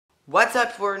What's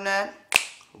up, Fortnite?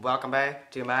 Welcome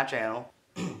back to my channel.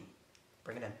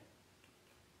 Bring it in.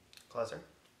 Closer.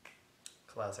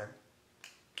 Closer.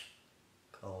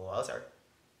 Closer.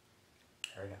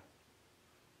 There we go.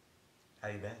 How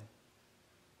you been?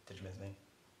 Did you miss me?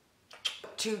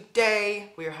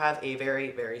 Today, we have a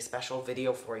very, very special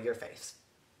video for your face.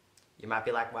 You might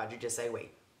be like, why'd you just say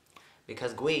wait?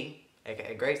 Because Gui,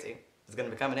 aka Gracie, is going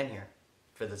to be coming in here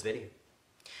for this video.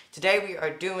 Today we are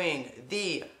doing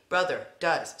the Brother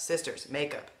Does Sisters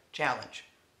Makeup Challenge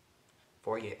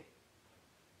for you.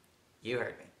 You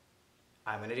heard me.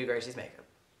 I'm going to do Gracie's makeup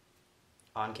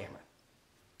on camera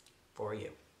for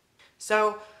you.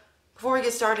 So, before we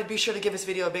get started, be sure to give this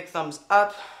video a big thumbs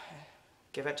up.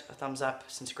 Give it a thumbs up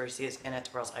since Gracie is in it,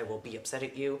 or else I will be upset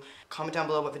at you. Comment down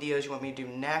below what videos you want me to do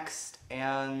next,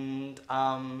 and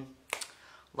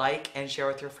like and share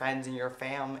with your friends and your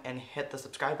fam, and hit the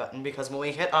subscribe button, because when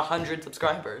we hit 100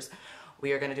 subscribers,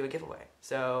 we are going to do a giveaway.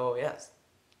 So, yes.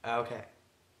 Okay.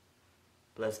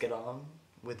 Let's get on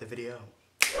with the video.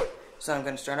 So I'm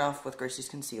going to start off with Gracie's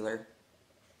concealer.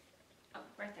 Oh,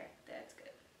 right there. That's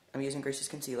good. I'm using Gracie's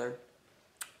concealer,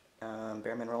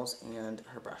 Bare Minerals, and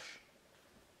her brush.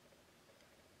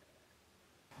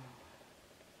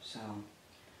 So,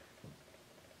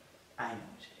 I know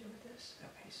what to do with this.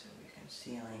 Okay, so we're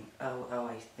concealing. Oh,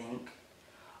 I think.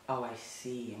 Oh, I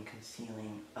see, and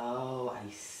concealing. Oh, I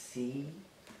see.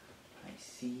 I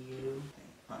see you.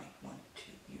 I want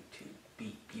you to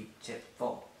be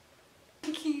beautiful.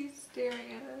 He's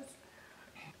staring at us.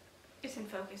 It's in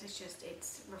focus,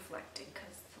 it's reflecting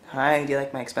because... Hi, do you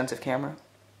like my expensive camera?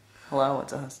 Hello,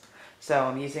 it's us. So,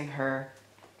 I'm using her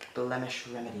Blemish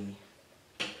Remedy.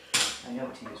 I know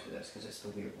what to use for this because it's the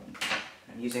weird one.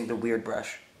 I'm using the weird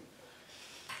brush.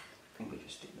 I think we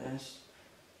just do this.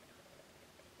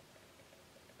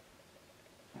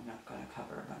 I'm not going to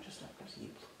cover a bunch of stuff because you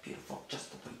look beautiful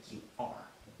just the way you are.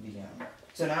 Yeah.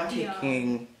 So now I'm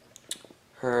taking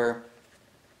her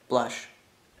blush.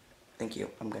 Thank you.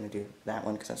 I'm going to do that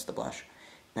one because that's the blush.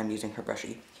 And I'm using her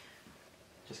brushy.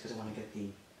 Just because I want to get the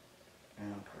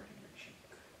part of your cheek.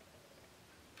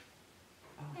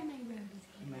 Oh, Am I rosy?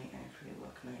 you might actually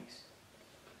look nice.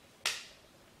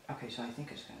 Okay, so I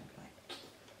think it's going to be like,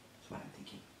 that's what I'm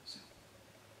thinking. So,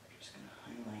 I'm just going to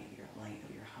highlight your light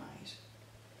of your highs.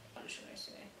 What should I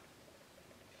say?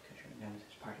 Because your nose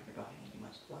is part of your body and you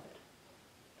must love it.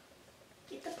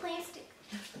 Get the plastic.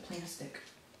 Yes, the plastic.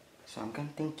 So I'm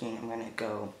thinking I'm going to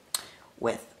go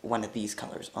with one of these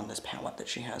colors on this palette that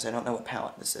she has. I don't know what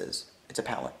palette this is. It's a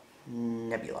palette.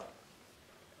 Nebula.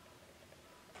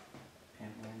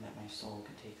 And learn that my soul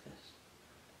can take this.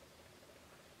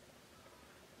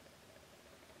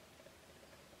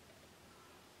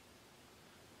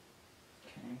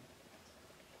 Okay.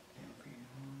 Down for your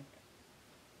arm.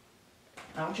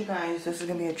 I want you guys, this is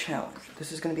going to be a challenge.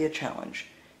 This is going to be a challenge.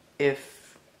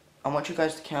 I want you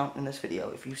guys to count in this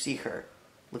video, if you see her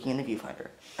looking in the viewfinder,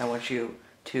 I want you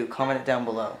to comment it down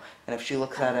below. And if she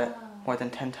looks at it more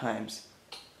than 10 times,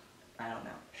 I don't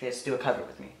know. She has to do a cover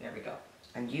with me. There we go.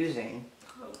 I'm using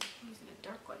A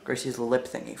dark one. Gracie's lip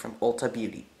thingy from Ulta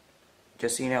Beauty.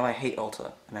 Just so you know, I hate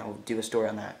Ulta, and I will do a story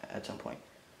on that at some point.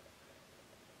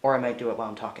 Or I might do it while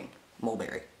I'm talking.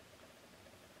 Mulberry.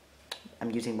 I'm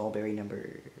using Mulberry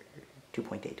number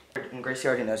 2.8. And Gracie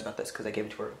already knows about this because I gave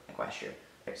it to her like last year.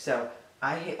 So,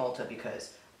 I hate Ulta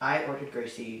because I ordered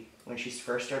Gracie when she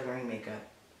first started wearing makeup,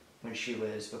 when she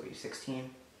was, what were you, 16?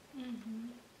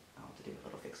 Mm-hmm. I'll have to do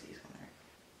little fixies on there.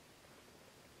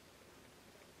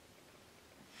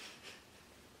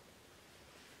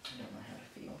 I don't know how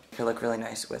to feel. You look really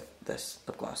nice with this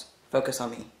lip gloss. Focus on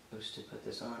me. I'm supposed to put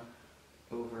this on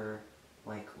over,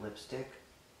 like, lipstick,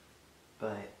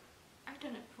 but... I've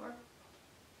done it before.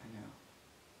 I know.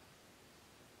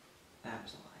 That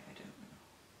was a lie, I don't know.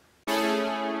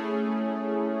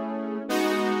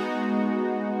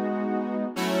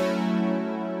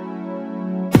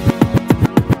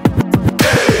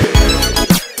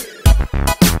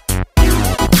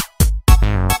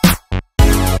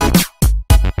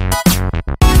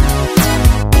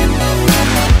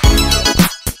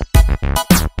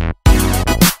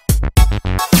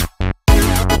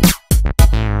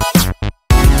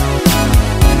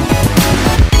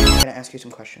 Ask you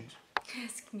some questions.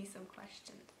 Ask me some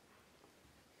questions.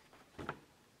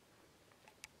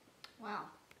 Wow.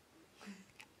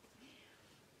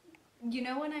 You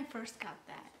know when I first got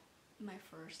that? My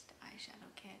first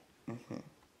eyeshadow kit. Mm-hmm.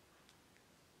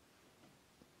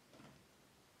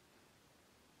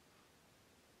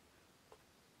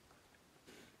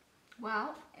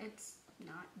 Well, it's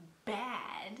not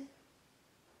bad.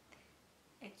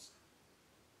 It's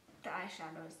the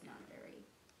eyeshadow is not very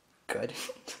Good.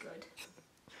 Good.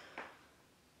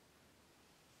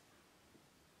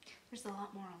 There's a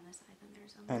lot more on this side than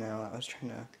there's on I the know, I was trying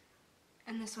to...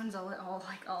 And this one's all in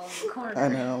the corner. I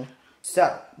know.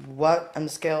 So, what, on the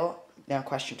scale, now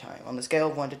question time. On the scale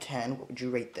of 1 to 10, what would you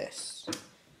rate this?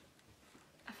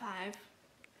 A 5.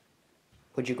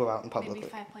 Would you go out in public? Maybe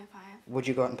 5.5. Would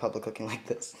you go out in public looking like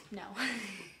this? No.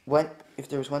 What, if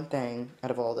there was one thing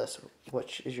out of all this,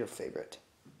 which is your favorite?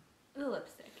 The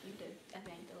lipstick. You did. I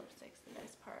think the lipstick's the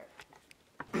best part.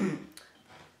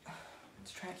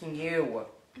 It's tracking you.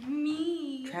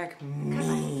 Me. Track Because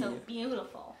I'm me. so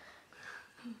beautiful.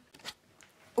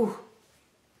 Ooh.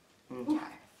 Okay.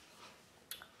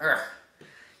 Ugh.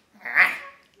 Ah.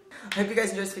 I hope you guys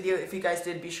enjoyed this video. If you guys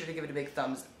did, be sure to give it a big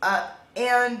thumbs up.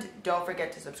 And don't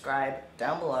forget to subscribe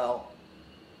down below.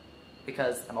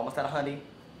 Because I'm almost at 100.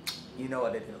 You know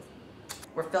what it is.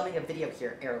 We're filming a video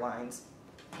here, airlines.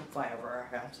 Don't fly over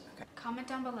our house. Okay. Comment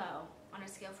down below on a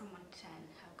scale from 1 to 10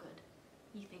 how good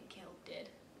you think Caleb did.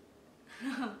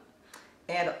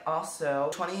 And also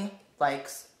 20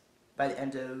 likes by the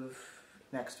end of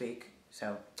next week.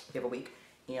 So we have a week.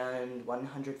 And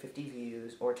 150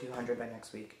 views or 200 by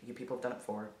next week. You people have done it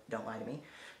before. Don't lie to me.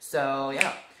 So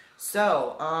yeah.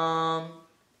 So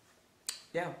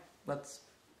yeah.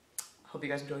 Hope you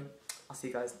guys enjoyed. I'll see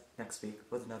you guys next week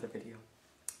with another video.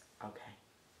 Okay.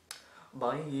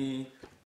 Bye.